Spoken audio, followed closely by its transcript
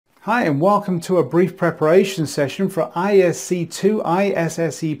Hi and welcome to a brief preparation session for ISC2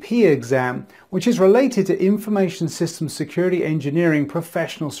 ISSEP exam, which is related to Information Systems Security Engineering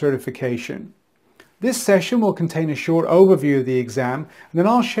Professional Certification. This session will contain a short overview of the exam, and then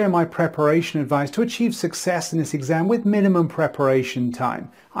I'll share my preparation advice to achieve success in this exam with minimum preparation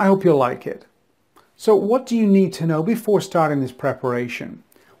time. I hope you'll like it. So what do you need to know before starting this preparation?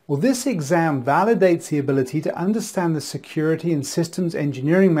 Well, this exam validates the ability to understand the security and systems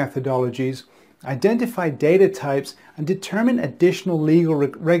engineering methodologies, identify data types, and determine additional legal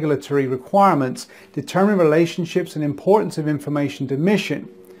regulatory requirements, determine relationships and importance of information to mission.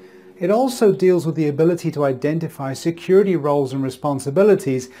 It also deals with the ability to identify security roles and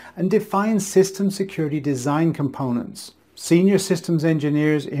responsibilities and define system security design components. Senior systems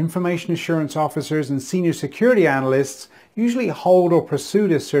engineers, information assurance officers, and senior security analysts usually hold or pursue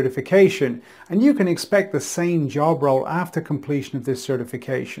this certification, and you can expect the same job role after completion of this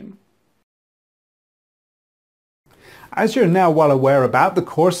certification. As you're now well aware about the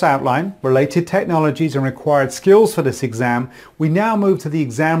course outline, related technologies and required skills for this exam, we now move to the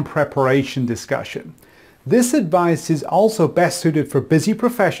exam preparation discussion. This advice is also best suited for busy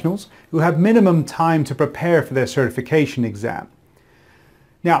professionals who have minimum time to prepare for their certification exam.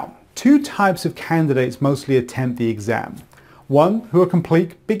 Now, two types of candidates mostly attempt the exam. One who are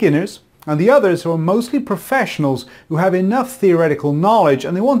complete beginners, and the others who are mostly professionals who have enough theoretical knowledge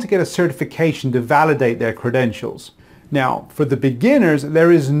and they want to get a certification to validate their credentials. Now, for the beginners,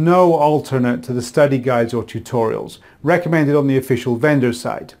 there is no alternate to the study guides or tutorials recommended on the official vendor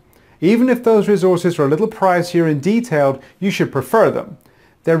site. Even if those resources are a little pricier and detailed, you should prefer them.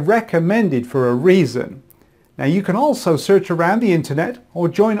 They're recommended for a reason. Now, you can also search around the internet or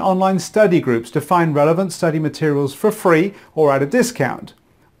join online study groups to find relevant study materials for free or at a discount.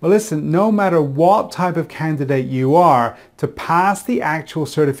 But listen, no matter what type of candidate you are, to pass the actual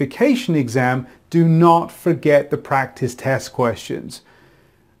certification exam, do not forget the practice test questions.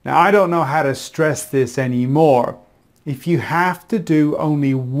 Now, I don't know how to stress this anymore. If you have to do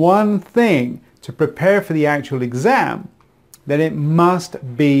only one thing to prepare for the actual exam, then it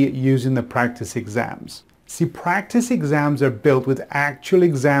must be using the practice exams. See, practice exams are built with actual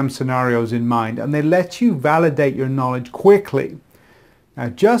exam scenarios in mind, and they let you validate your knowledge quickly. Now,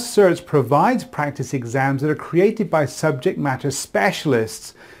 Just Search provides practice exams that are created by subject matter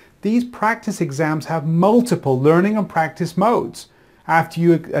specialists. These practice exams have multiple learning and practice modes. After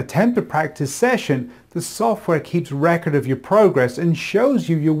you attempt a practice session, the software keeps record of your progress and shows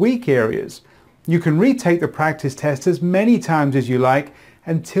you your weak areas. You can retake the practice test as many times as you like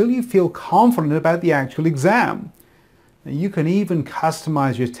until you feel confident about the actual exam. Now, you can even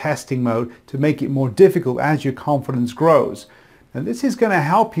customize your testing mode to make it more difficult as your confidence grows. And this is going to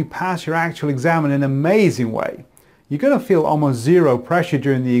help you pass your actual exam in an amazing way. You're going to feel almost zero pressure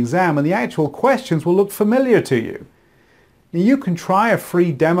during the exam, and the actual questions will look familiar to you. Now, you can try a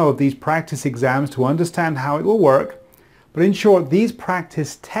free demo of these practice exams to understand how it will work, but in short, these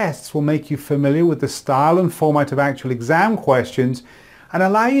practice tests will make you familiar with the style and format of actual exam questions and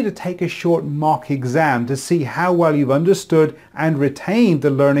allow you to take a short mock exam to see how well you've understood and retained the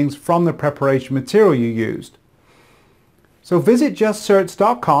learnings from the preparation material you used. So visit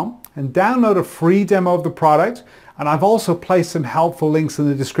justsearch.com and download a free demo of the product, and I've also placed some helpful links in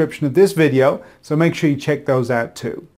the description of this video, so make sure you check those out too.